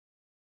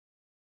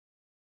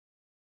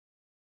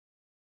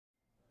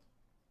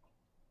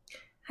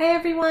Hi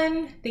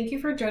everyone! Thank you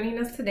for joining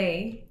us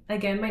today.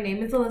 Again, my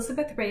name is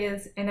Elizabeth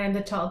Reyes and I'm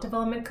the Child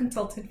Development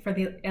Consultant for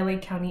the LA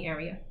County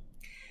area.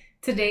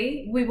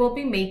 Today, we will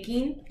be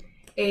making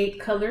a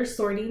color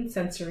sorting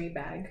sensory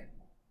bag.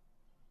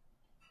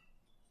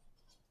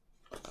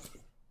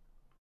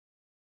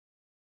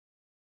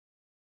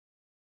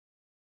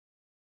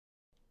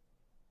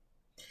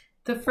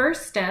 The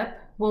first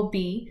step will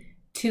be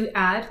to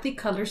add the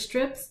color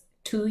strips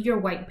to your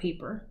white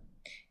paper.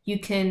 You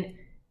can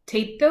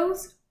tape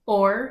those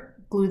or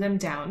glue them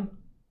down.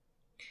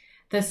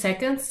 The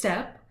second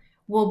step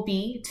will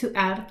be to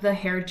add the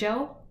hair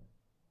gel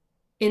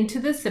into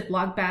the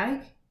Ziploc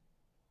bag.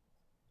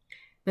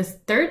 The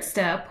third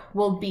step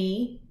will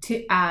be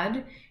to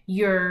add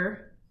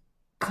your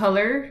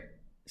color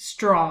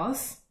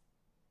straws.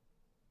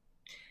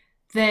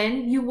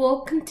 Then you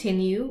will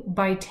continue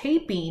by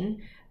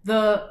taping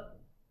the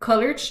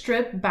colored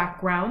strip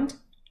background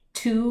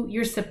to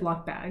your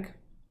Ziploc bag.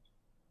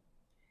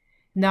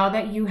 Now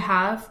that you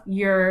have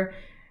your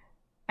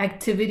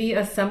activity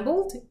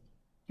assembled,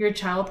 your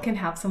child can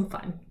have some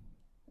fun.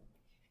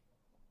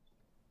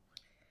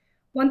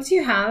 Once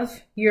you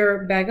have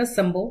your bag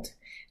assembled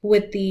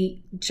with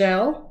the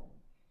gel,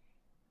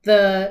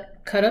 the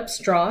cut up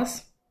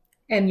straws,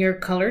 and your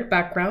colored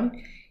background,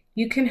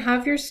 you can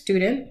have your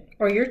student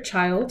or your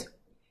child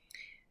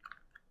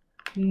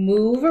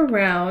move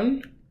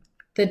around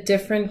the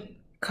different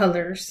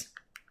colors,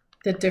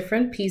 the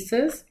different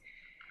pieces,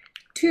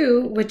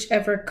 to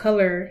whichever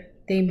color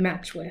they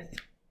match with.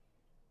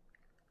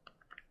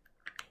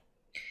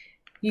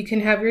 You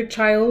can have your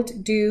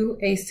child do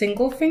a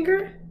single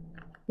finger,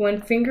 one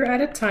finger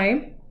at a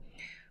time,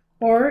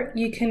 or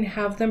you can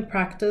have them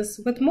practice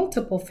with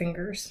multiple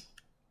fingers.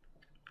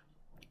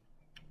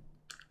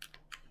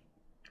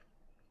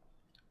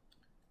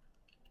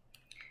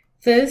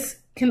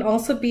 This can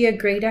also be a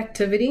great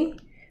activity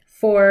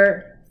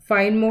for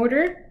fine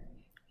motor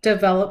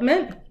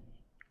development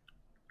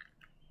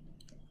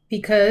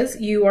because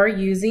you are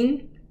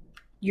using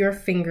your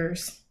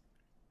fingers.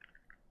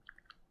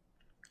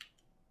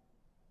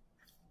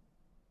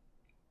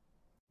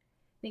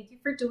 Thank you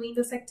for doing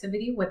this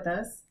activity with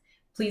us.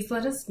 Please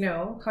let us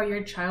know how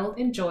your child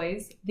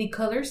enjoys the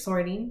color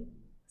sorting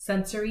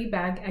sensory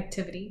bag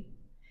activity.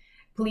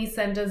 Please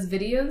send us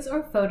videos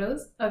or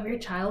photos of your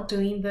child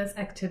doing this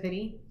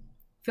activity.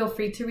 Feel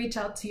free to reach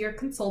out to your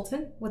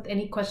consultant with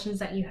any questions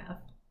that you have.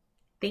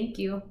 Thank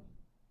you.